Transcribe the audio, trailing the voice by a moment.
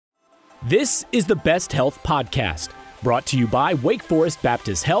This is the Best Health Podcast, brought to you by Wake Forest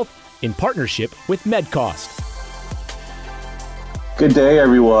Baptist Health in partnership with MedCost. Good day,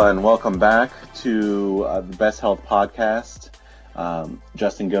 everyone. Welcome back to the Best Health Podcast.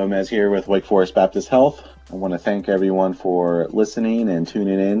 Justin Gomez here with Wake Forest Baptist Health. I want to thank everyone for listening and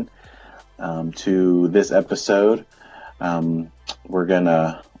tuning in to this episode. We're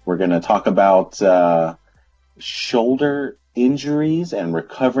gonna talk about shoulder injuries and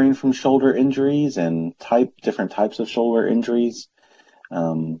recovering from shoulder injuries and different types of shoulder injuries.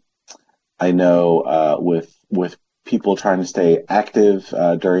 I know with people trying to stay active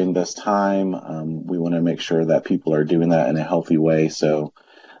during this time, we want to make sure that people are doing that in a healthy way. So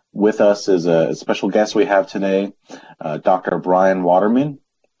with us is a special guest we have today, Dr. Brian Waterman,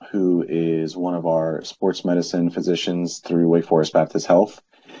 who is one of our sports medicine physicians through Wake Forest Baptist Health.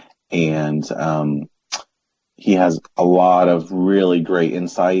 And he has a lot of really great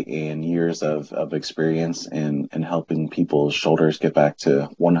insight and years of experience in helping people's shoulders get back to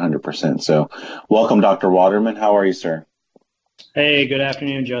 100%. So welcome, Dr. Waterman. How are you, sir? Hey, good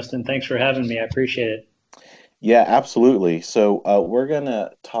afternoon, Justin. Thanks for having me. I appreciate it. Yeah, absolutely. So we're going to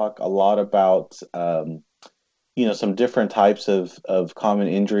talk a lot about, some different types of common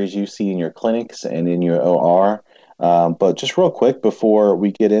injuries you see in your clinics and in your OR. But just real quick before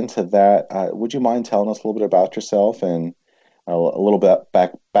we get into that, would you mind telling us a little bit about yourself and a little bit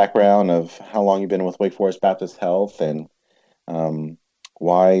background of how long you've been with Wake Forest Baptist Health and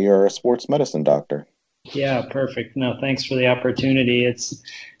why you're a sports medicine doctor? Yeah, perfect. No, thanks for the opportunity. It's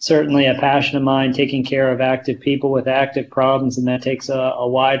certainly a passion of mine, taking care of active people with active problems, and that takes a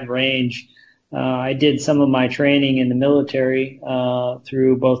wide range. I did some of my training in the military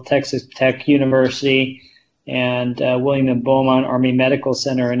through both Texas Tech University and William and Beaumont Army Medical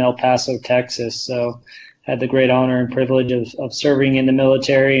Center in El Paso, Texas. So had the great honor and privilege of serving in the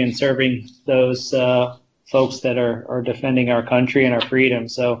military and serving those folks that are defending our country and our freedom.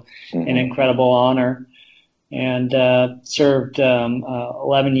 So an incredible honor. And served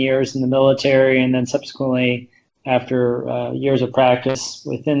 11 years in the military, and then subsequently, after years of practice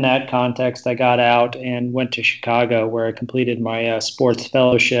within that context, I got out and went to Chicago, where I completed my sports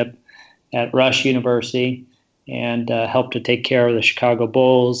fellowship at Rush University and helped to take care of the Chicago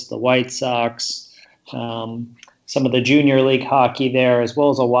Bulls, the White Sox, some of the junior league hockey there, as well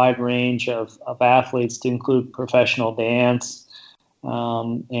as a wide range of athletes to include professional dance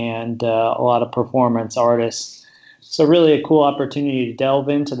and a lot of performance artists. So really a cool opportunity to delve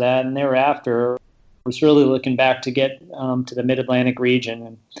into that. And thereafter, I was really looking back to get to the Mid-Atlantic region.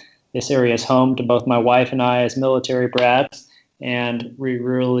 And this area is home to both my wife and I as military brats. And we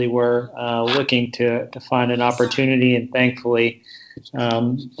really were looking to find an opportunity, and thankfully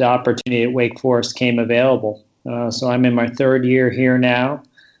the opportunity at Wake Forest came available. So I'm in my third year here now.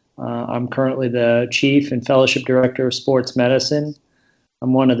 I'm currently the Chief and Fellowship Director of Sports Medicine.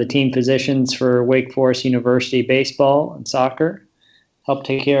 I'm one of the team physicians for Wake Forest University baseball and soccer. Help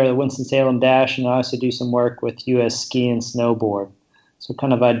take care of the Winston-Salem Dash, and I also do some work with U.S. ski and snowboard. So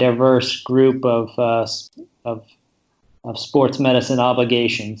kind of a diverse group of sports medicine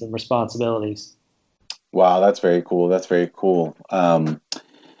obligations and responsibilities. Wow, that's very cool. That's very cool. I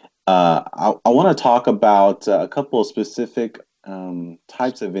want to talk about a couple of specific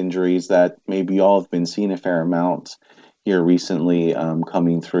types of injuries that maybe y'all have been seeing a fair amount here recently,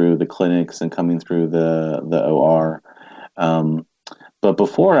 coming through the clinics and coming through the OR. But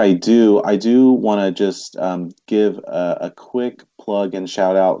before I do want to just give a quick plug and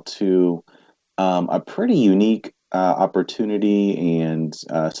shout out to a pretty unique opportunity and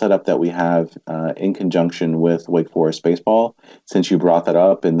setup that we have in conjunction with Wake Forest Baseball, since you brought that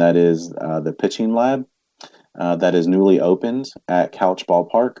up, and that is the pitching lab that is newly opened at Couch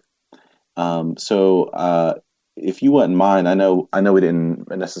Ballpark. So if you wouldn't mind, I know we didn't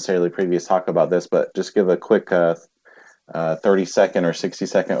necessarily previously talk about this, but just give a quick 30-second or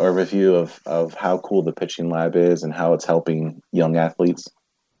 60-second overview of how cool the pitching lab is and how it's helping young athletes.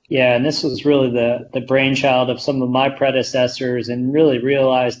 Yeah, and this was really the brainchild of some of my predecessors, and really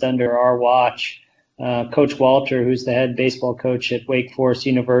realized under our watch. Coach Walter, who's the head baseball coach at Wake Forest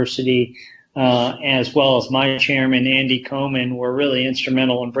University, as well as my chairman, Andy Komen, were really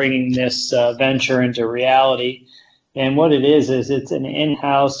instrumental in bringing this venture into reality. And what it is it's an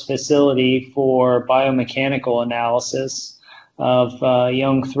in-house facility for biomechanical analysis of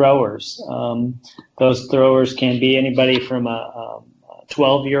young throwers. Those throwers can be anybody from a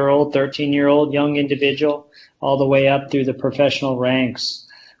 12-year-old, 13-year-old young individual, all the way up through the professional ranks.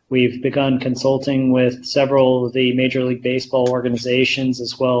 We've begun consulting with several of the Major League Baseball organizations,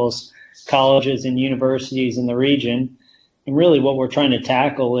 as well as colleges and universities in the region. And really what we're trying to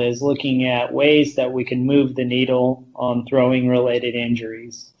tackle is looking at ways that we can move the needle on throwing related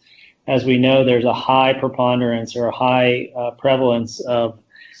injuries. As we know, there's a high preponderance or a high prevalence of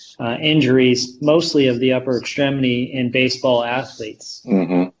injuries, mostly of the upper extremity in baseball athletes,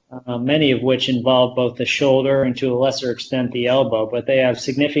 many of which involve both the shoulder and to a lesser extent the elbow, but they have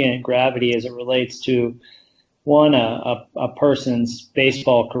significant gravity as it relates to a person's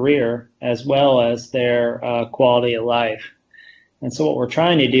baseball career as well as their quality of life. And so what we're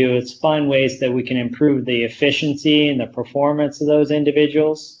trying to do is find ways that we can improve the efficiency and the performance of those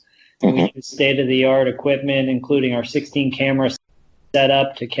individuals. We use state-of-the-art equipment, including our 16 camera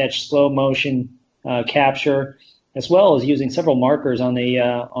setup to catch slow motion capture, as well as using several markers on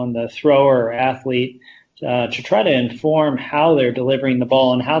the thrower or athlete to try to inform how they're delivering the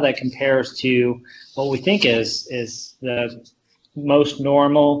ball and how that compares to what we think is the most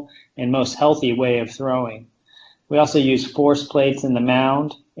normal and most healthy way of throwing. We also use force plates in the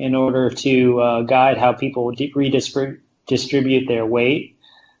mound in order to guide how people redistribute their weight.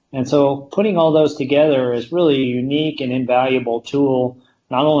 And so putting all those together is really a unique and invaluable tool,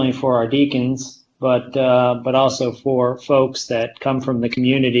 not only for our deacons, but also for folks that come from the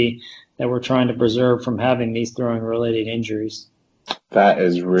community that we're trying to preserve from having these throwing-related injuries. That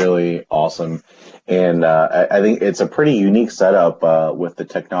is really awesome. And I think it's a pretty unique setup with the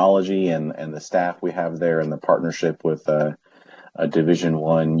technology and the staff we have there and the partnership with a Division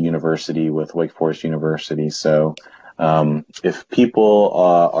I university with Wake Forest University. So if people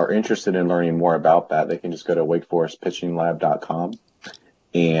are interested in learning more about that, they can just go to wakeforestpitchinglab.com,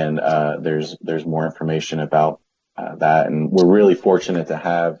 and there's more information about that. And we're really fortunate to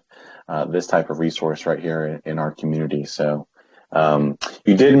have this type of resource right here in our community. So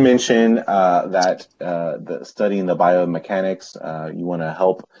you did mention that studying the biomechanics, you want to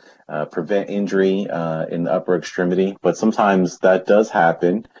help prevent injury in the upper extremity, but sometimes that does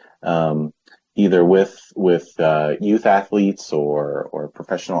happen. Either with youth athletes or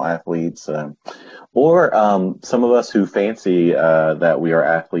professional athletes, or some of us who fancy that we are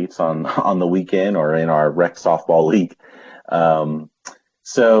athletes on the weekend or in our rec softball league.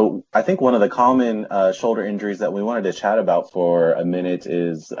 So I think one of the common shoulder injuries that we wanted to chat about for a minute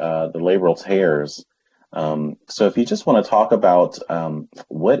is the labral tears. So if you just want to talk about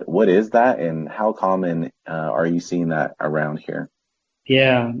what is that and how common are you seeing that around here?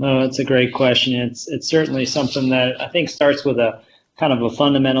 Yeah, no, that's a great question. It's certainly something that I think starts with a kind of a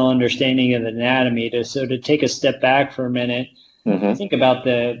fundamental understanding of anatomy. To take a step back for a minute, think about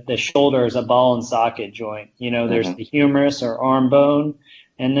the shoulder as a ball and socket joint. You know, there's the humerus or arm bone,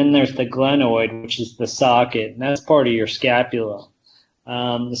 and then there's the glenoid, which is the socket, and that's part of your scapula.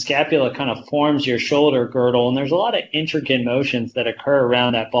 The scapula kind of forms your shoulder girdle, and there's a lot of intricate motions that occur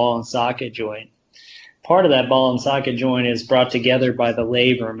around that ball and socket joint. Part of that ball and socket joint is brought together by the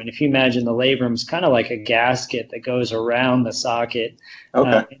labrum. And if you imagine the labrum is kind of like a gasket that goes around the socket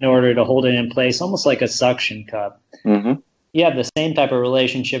in order to hold it in place, almost like a suction cup. You have the same type of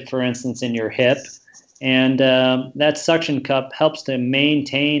relationship, for instance, in your hip. And that suction cup helps to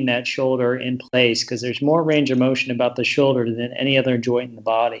maintain that shoulder in place because there's more range of motion about the shoulder than any other joint in the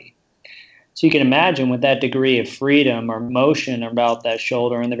body. So you can imagine with that degree of freedom or motion about that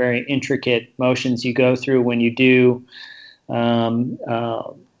shoulder and the very intricate motions you go through when you do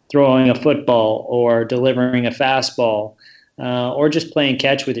throwing a football or delivering a fastball or just playing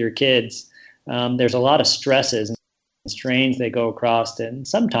catch with your kids, there's a lot of stresses and strains they go across, and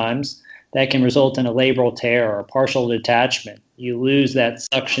sometimes that can result in a labral tear or a partial detachment. You lose that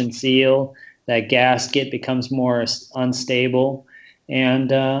suction seal, that gasket becomes more unstable. And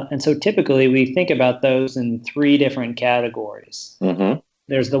so typically we think about those in three different categories.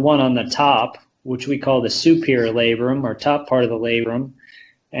 There's the one on the top, which we call the superior labrum or top part of the labrum.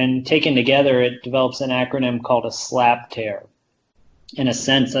 And taken together, it develops an acronym called a slap tear. In a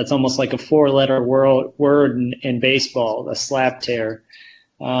sense, that's almost like a four-letter word in baseball, a slap tear,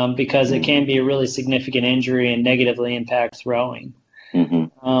 because it can be a really significant injury and negatively impact throwing.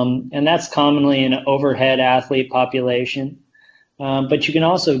 And that's commonly in an overhead athlete population. But you can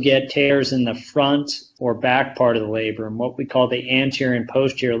also get tears in the front or back part of the labrum, what we call the anterior and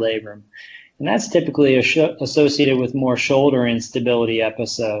posterior labrum. And that's typically associated with more shoulder instability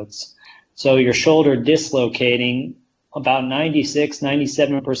episodes. So your shoulder dislocating, about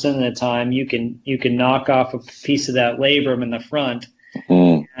 97% of the time, you can knock off a piece of that labrum in the front,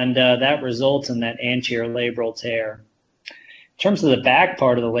 and that results in that anterior labral tear. In terms of the back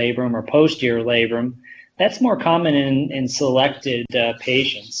part of the labrum or posterior labrum, that's more common in selected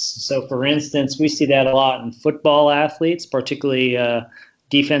patients. So, for instance, we see that a lot in football athletes, particularly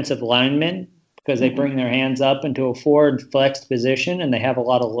defensive linemen, because they bring their hands up into a forward flexed position and they have a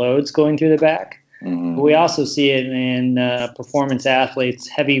lot of loads going through the back. But we also see it in performance athletes,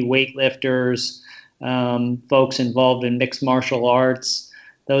 heavy weightlifters, folks involved in mixed martial arts,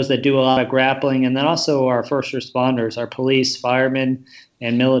 those that do a lot of grappling, and then also our first responders, our police, firemen,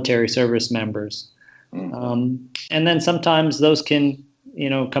 and military service members. And then sometimes those can,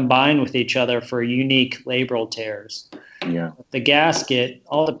 combine with each other for unique labral tears. Yeah. The gasket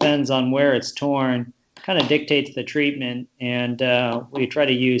all depends on where it's torn, kind of dictates the treatment, and we try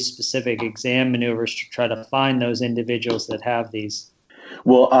to use specific exam maneuvers to try to find those individuals that have these.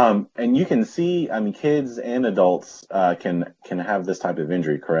 Well, and you can see, kids and adults can have this type of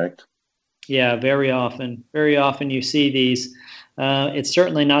injury, correct? Yeah, very often. Very often you see these. It's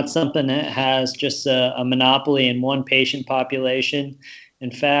certainly not something that has just a monopoly in one patient population. In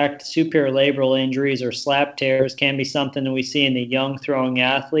fact, superior labral injuries or slap tears can be something that we see in the young throwing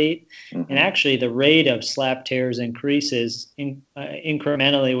athlete. And actually, the rate of slap tears increases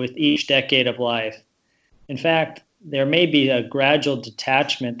incrementally with each decade of life. In fact, there may be a gradual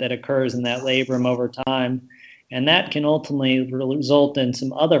detachment that occurs in that labrum over time, and that can ultimately result in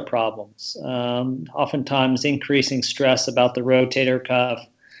some other problems, oftentimes increasing stress about the rotator cuff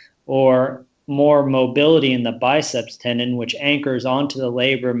or more mobility in the biceps tendon, which anchors onto the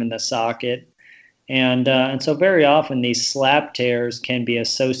labrum in the socket. And so very often these slap tears can be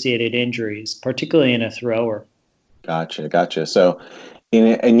associated injuries, particularly in a thrower. Gotcha. So,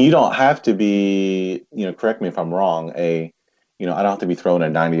 and you don't have to be, correct me if I'm wrong, I don't have to be throwing a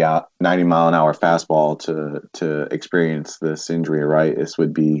 90 mile an hour fastball to experience this injury, right? This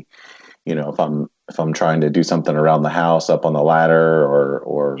would be, if I'm trying to do something around the house, up on the ladder,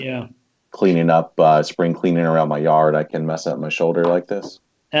 or Yeah. Cleaning up, spring cleaning around my yard, I can mess up my shoulder like this?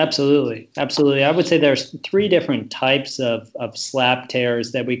 Absolutely. I would say there's 3 different types of slap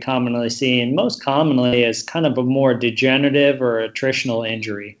tears that we commonly see, and most commonly is kind of a more degenerative or attritional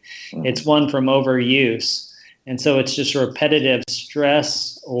injury. It's one from overuse, and so it's just repetitive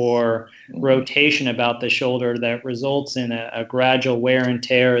stress or rotation about the shoulder that results in a gradual wear and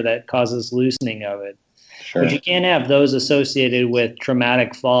tear that causes loosening of it. Sure. But you can't have those associated with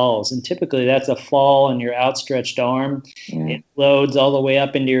traumatic falls. And typically that's a fall in your outstretched arm. It loads all the way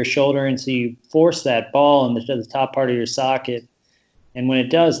up into your shoulder, and so you force that ball into the top part of your socket. And when it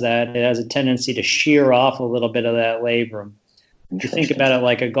does that, it has a tendency to shear off a little bit of that labrum. If you think about it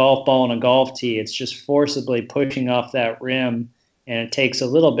like a golf ball and a golf tee, it's just forcibly pushing off that rim, and it takes a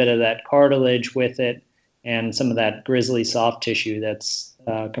little bit of that cartilage with it and some of that grisly soft tissue that's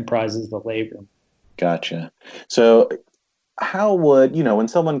comprises the labrum. Gotcha. So how would, when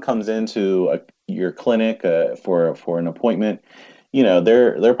someone comes into your clinic for an appointment,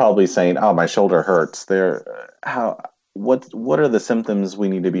 they're probably saying, "Oh, my shoulder hurts." What are the symptoms we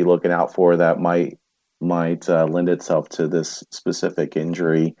need to be looking out for that might lend itself to this specific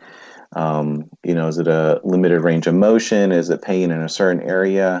injury? Is it a limited range of motion? Is it pain in a certain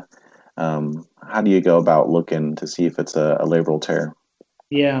area? How do you go about looking to see if it's a labral tear?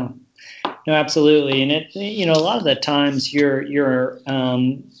 Yeah. No, absolutely. And a lot of the times you're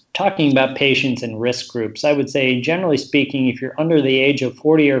talking about patients in risk groups. I would say, generally speaking, if you're under the age of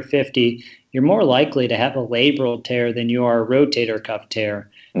 40 or 50, you're more likely to have a labral tear than you are a rotator cuff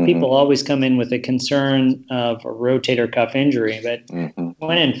tear. People always come in with a concern of a rotator cuff injury, but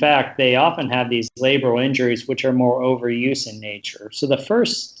when in fact they often have these labral injuries which are more overuse in nature. So the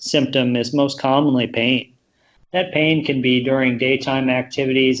first symptom is most commonly pain. That pain can be during daytime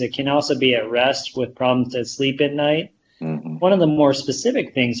activities. It can also be at rest with problems to sleep at night. One of the more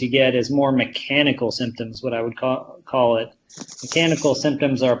specific things you get is more mechanical symptoms, what I would call it. Mechanical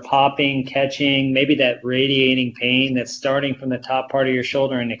symptoms are popping, catching, maybe that radiating pain that's starting from the top part of your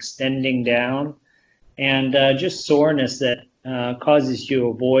shoulder and extending down, and just soreness that causes you to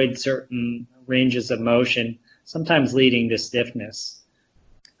avoid certain ranges of motion, sometimes leading to stiffness.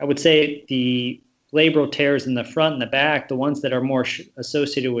 I would say the labral tears in the front and the back, the ones that are more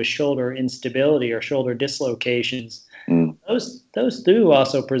associated with shoulder instability or shoulder dislocations, those do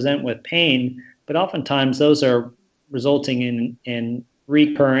also present with pain, but oftentimes those are resulting in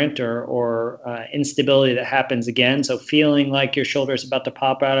recurrent or instability that happens again. So feeling like your shoulder is about to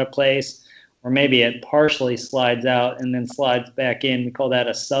pop out of place, or maybe it partially slides out and then slides back in. We call that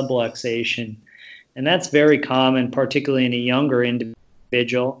a subluxation. And that's very common, particularly in a younger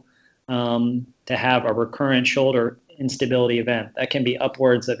individual, to have a recurrent shoulder instability event. That can be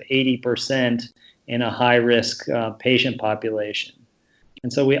upwards of 80% in a high-risk patient population.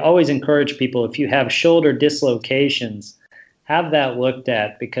 And so we always encourage people, if you have shoulder dislocations, have that looked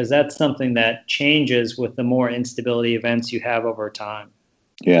at, because that's something that changes with the more instability events you have over time.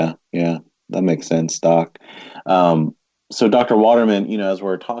 Yeah. That makes sense, Doc. Um, so, Dr. Waterman, as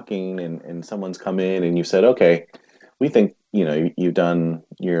we're talking and someone's come in and you said, okay, we think, you've done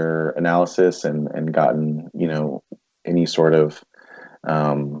your analysis and gotten, any sort of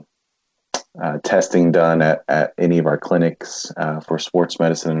um, testing done at any of our clinics for sports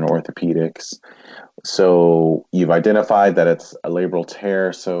medicine and orthopedics. So you've identified that it's a labral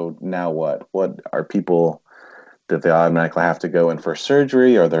tear. So now what? What are people, that they automatically have to go in for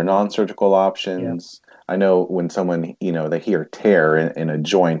surgery? Are there non-surgical Yeah. options? I know when someone, they hear tear in a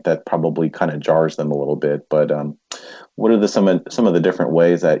joint, that probably kind of jars them a little bit. But what are some of the different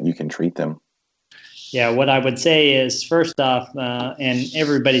ways that you can treat them? Yeah, what I would say is, first off, and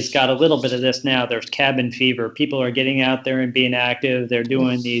everybody's got a little bit of this now, there's cabin fever. People are getting out there and being active. They're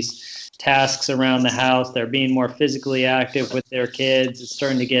doing these tasks around the house. They're being more physically active with their kids. It's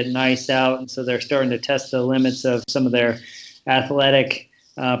starting to get nice out, and so they're starting to test the limits of some of their athletic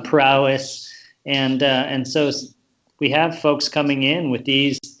prowess. And so we have folks coming in with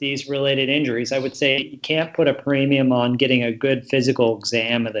these related injuries. I would say you can't put a premium on getting a good physical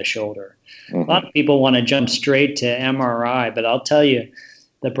exam of the shoulder. Mm-hmm. A lot of people want to jump straight to MRI, but I'll tell you,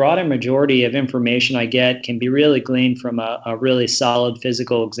 the broader majority of information I get can be really gleaned from a really solid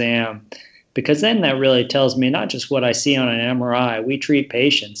physical exam, because then that really tells me not just what I see on an MRI. We treat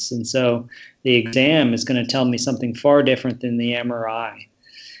patients, and so the exam is going to tell me something far different than the MRI.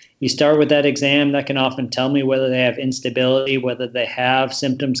 You start with that exam, that can often tell me whether they have instability, whether they have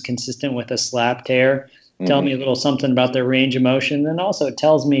symptoms consistent with a slap tear, tell me a little something about their range of motion, and also it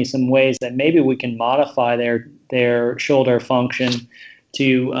tells me some ways that maybe we can modify their shoulder function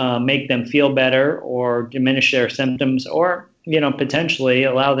to make them feel better or diminish their symptoms, or potentially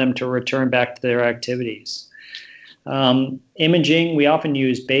allow them to return back to their activities. Imaging, we often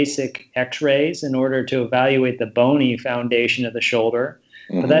use basic x-rays in order to evaluate the bony foundation of the shoulder.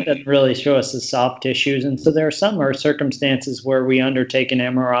 But that doesn't really show us the soft tissues. And so there are some circumstances where we undertake an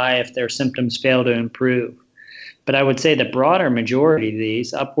MRI if their symptoms fail to improve. But I would say the broader majority of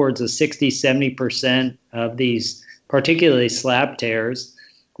these, upwards of 60-70% of these, particularly slap tears,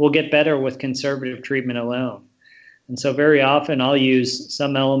 will get better with conservative treatment alone. And so very often I'll use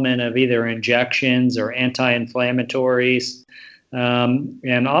some element of either injections or anti-inflammatories.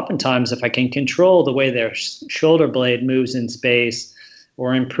 And oftentimes if I can control the way their shoulder blade moves in space,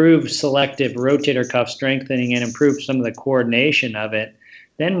 or improve selective rotator cuff strengthening and improve some of the coordination of it,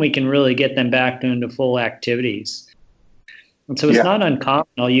 then we can really get them back into full activities. And so it's not uncommon.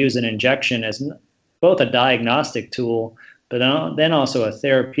 I'll use an injection as both a diagnostic tool, but then also a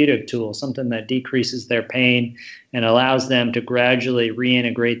therapeutic tool, something that decreases their pain and allows them to gradually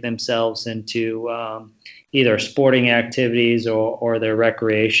reintegrate themselves into either sporting activities or their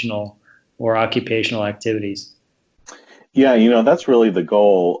recreational or occupational activities. Yeah, that's really the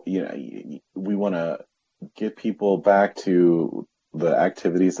goal. We want to get people back to the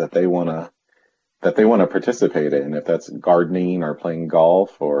activities that they want to participate in. If that's gardening or playing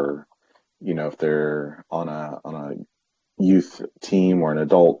golf, or if they're on a youth team or an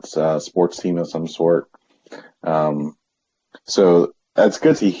adult sports team of some sort. So that's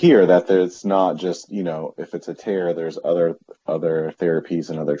good to hear that there's not just if it's a tear, there's other therapies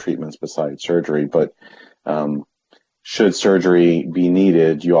and other treatments besides surgery, but should surgery be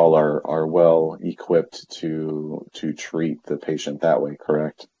needed, you all are well equipped to treat the patient that way,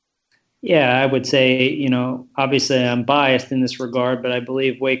 correct? Yeah, I would say, obviously I'm biased in this regard, but I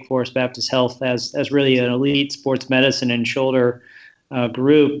believe Wake Forest Baptist Health has really an elite sports medicine and shoulder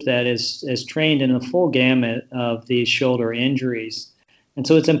group that is trained in the full gamut of these shoulder injuries. And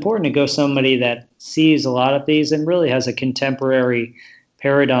so it's important to go somebody that sees a lot of these and really has a contemporary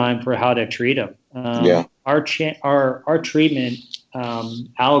paradigm for how to treat them. Our treatment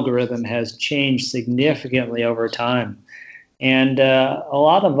algorithm has changed significantly over time. And a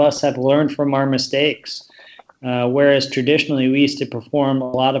lot of us have learned from our mistakes. Whereas traditionally we used to perform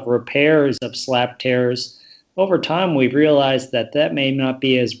a lot of repairs of slap tears, over time we've realized that may not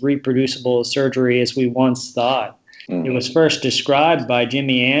be as reproducible a surgery as we once thought. It was first described by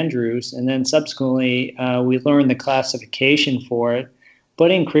Jimmy Andrews, and then subsequently we learned the classification for it. But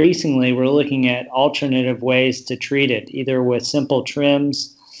increasingly, we're looking at alternative ways to treat it, either with simple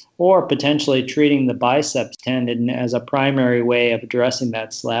trims or potentially treating the biceps tendon as a primary way of addressing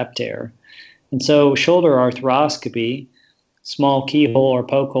that slap tear. And so shoulder arthroscopy, small keyhole or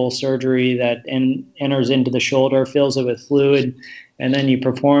poke hole surgery that enters into the shoulder, fills it with fluid, and then you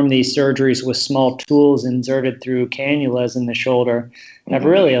perform these surgeries with small tools inserted through cannulas in the shoulder, have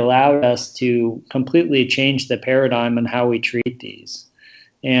really allowed us to completely change the paradigm on how we treat these.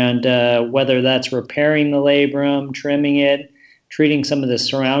 And whether that's repairing the labrum, trimming it, treating some of the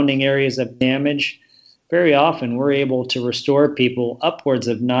surrounding areas of damage, very often we're able to restore people upwards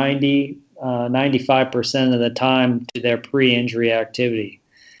of 95% of the time to their pre-injury activity.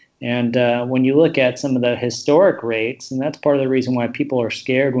 And when you look at some of the historic rates, and that's part of the reason why people are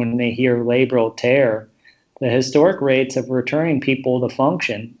scared when they hear labral tear, the historic rates of returning people to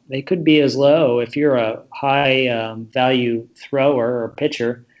function, they could be as low, if you're a high value thrower or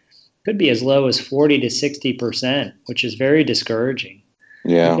pitcher, could be as low as 40 to 60%, which is very discouraging.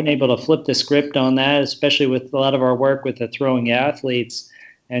 Yeah. We've been able to flip the script on that, especially with a lot of our work with the throwing athletes,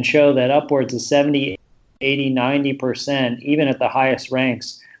 and show that upwards of 70, 80, 90%, even at the highest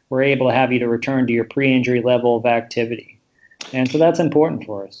ranks, we're able to have you to return to your pre-injury level of activity. And so that's important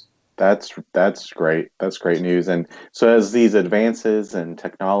for us. That's great. That's great news. And so as these advances in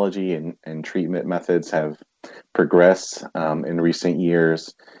technology and treatment methods have progressed in recent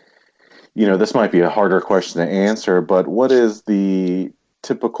years, this might be a harder question to answer, but what is the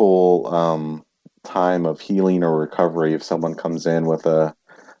typical time of healing or recovery if someone comes in with a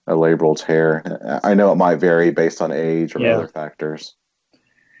labral tear? I know it might vary based on age or other factors.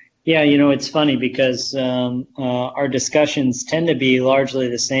 Yeah, it's funny because our discussions tend to be largely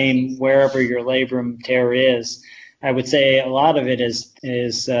the same wherever your labrum tear is. I would say a lot of it is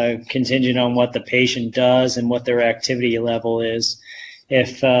contingent on what the patient does and what their activity level is.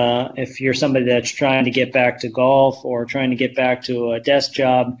 If you're somebody that's trying to get back to golf or trying to get back to a desk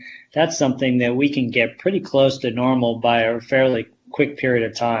job, that's something that we can get pretty close to normal by a fairly quick period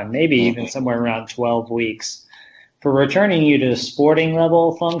of time, maybe even somewhere around 12 weeks. For returning you to sporting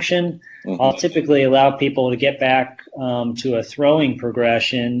level function, I'll typically allow people to get back to a throwing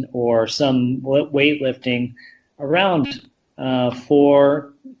progression or some weightlifting around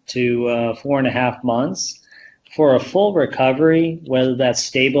 4 to 4.5 months. For a full recovery, whether that's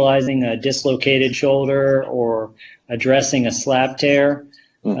stabilizing a dislocated shoulder or addressing a slap tear,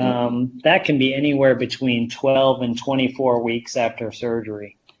 that can be anywhere between 12 and 24 weeks after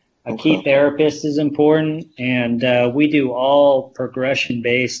surgery. A key therapist is important, and we do all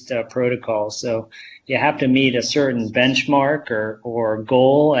progression-based protocols. So you have to meet a certain benchmark or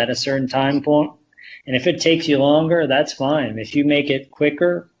goal at a certain time point. And if it takes you longer, that's fine. If you make it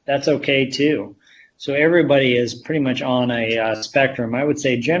quicker, that's okay too. So everybody is pretty much on a spectrum. I would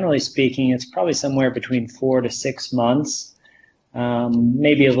say, generally speaking, it's probably somewhere between 4 to 6 months,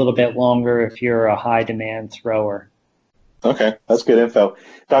 maybe a little bit longer if you're a high-demand thrower. Okay, that's good info.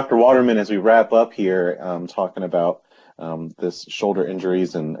 Dr. Waterman, as we wrap up here, talking about this shoulder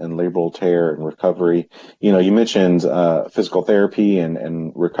injuries and labral tear and recovery, you mentioned physical therapy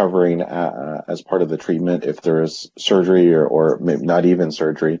and recovering as part of the treatment if there is surgery or maybe not even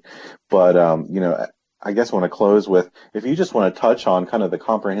surgery. But, I guess I want to close with, if you just want to touch on kind of the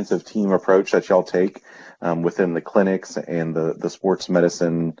comprehensive team approach that y'all take within the clinics and the sports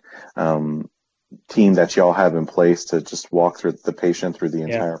medicine team that y'all have in place to just walk through the patient through the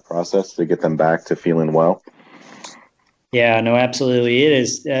entire process to get them back to feeling well. Yeah, no, absolutely. It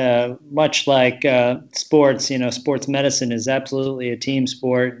is much like sports. Sports medicine is absolutely a team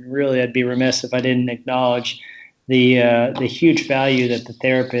sport. Really, I'd be remiss if I didn't acknowledge the huge value that the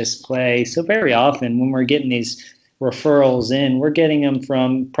therapists play. So very often when we're getting these referrals in, we're getting them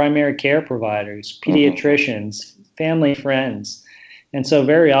from primary care providers, pediatricians, family friends. And so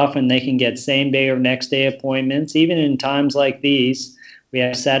very often they can get same day or next day appointments. Even in times like these, we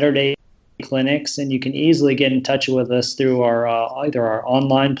have Saturday clinics, and you can easily get in touch with us through our either our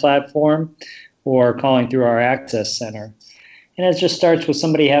online platform or calling through our access center. And it just starts with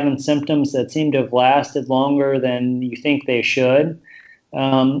somebody having symptoms that seem to have lasted longer than you think they should,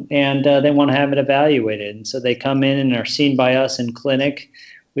 and they want to have it evaluated. And so they come in and are seen by us in clinic.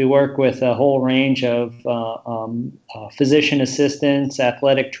 We work with a whole range of physician assistants,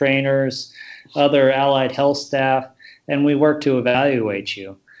 athletic trainers, other allied health staff, and we work to evaluate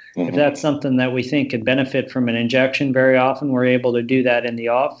you. If that's something that we think could benefit from an injection, very often we're able to do that in the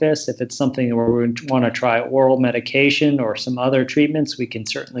office. If it's something where we want to try oral medication or some other treatments, we can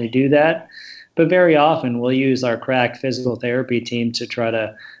certainly do that. But very often we'll use our crack physical therapy team to try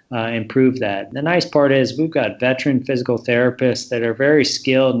to improve that. The nice part is we've got veteran physical therapists that are very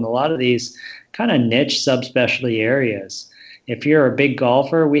skilled in a lot of these kind of niche subspecialty areas. If you're a big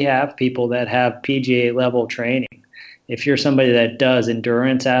golfer, we have people that have PGA level training. If you're somebody that does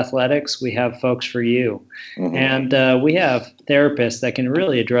endurance athletics, we have folks for you. And we have therapists that can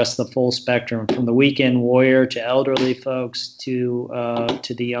really address the full spectrum, from the weekend warrior to elderly folks to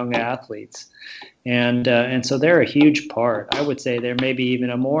the young athletes. And so they're a huge part. I would say they're maybe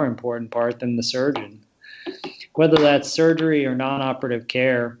even a more important part than the surgeon. Whether that's surgery or non-operative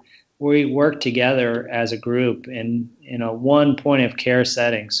care, we work together as a group in a one point of care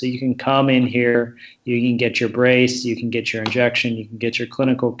setting. So you can come in here, you can get your brace, you can get your injection, you can get your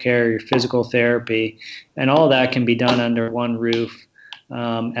clinical care, your physical therapy, and all that can be done under one roof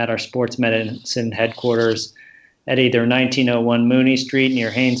at our sports medicine headquarters at either 1901 Mooney Street near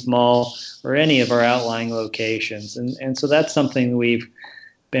Haynes Mall or any of our outlying locations. And so that's something we've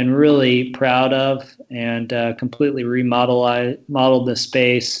been really proud of, and completely modeled the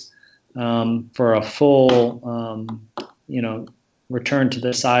space for a full, return to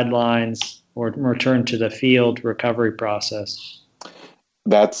the sidelines or return to the field recovery process.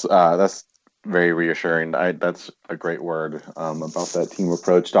 That's very reassuring. That's a great word about that team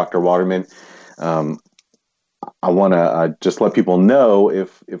approach, Dr. Waterman. I want to just let people know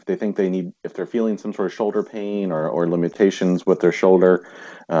if they think if they're feeling some sort of shoulder pain or limitations with their shoulder,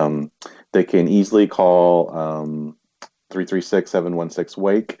 they can easily call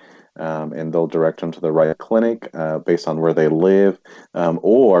 336-716-WAKE. And they'll direct them to the right clinic based on where they live.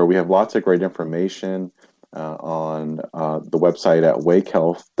 Or we have lots of great information on the website at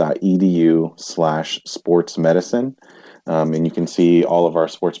wakehealth.edu/sportsmedicine. And you can see all of our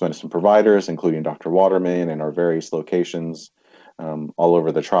sports medicine providers, including Dr. Waterman, and our various locations all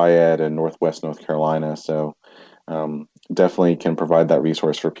over the Triad and Northwest North Carolina. So definitely can provide that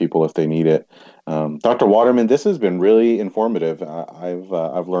resource for people if they need it. Dr. Waterman, this has been really informative.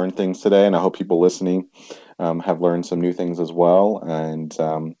 I've learned things today, and I hope people listening have learned some new things as well. And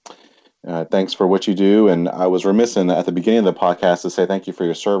thanks for what you do. And I was remiss at the beginning of the podcast to say thank you for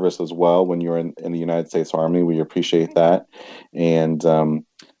your service as well when you were in the United States Army. We appreciate that. And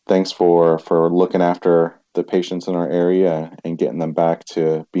thanks for looking after the patients in our area and getting them back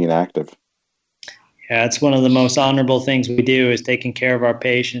to being active. Yeah, it's one of the most honorable things we do is taking care of our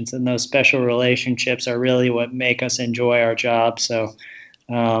patients, and those special relationships are really what make us enjoy our job. So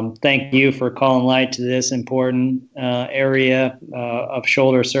thank you for calling light to this important area of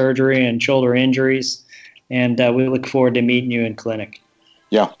shoulder surgery and shoulder injuries, and we look forward to meeting you in clinic.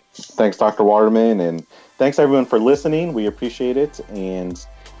 Yeah, thanks, Dr. Waterman, and thanks everyone for listening. We appreciate it, and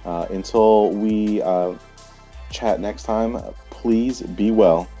until we chat next time, please be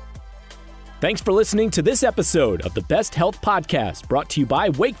well. Thanks for listening to this episode of the Best Health Podcast, brought to you by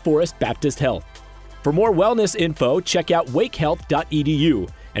Wake Forest Baptist Health. For more wellness info, check out wakehealth.edu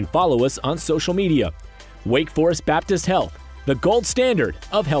and follow us on social media. Wake Forest Baptist Health, the gold standard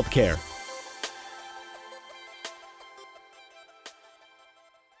of healthcare.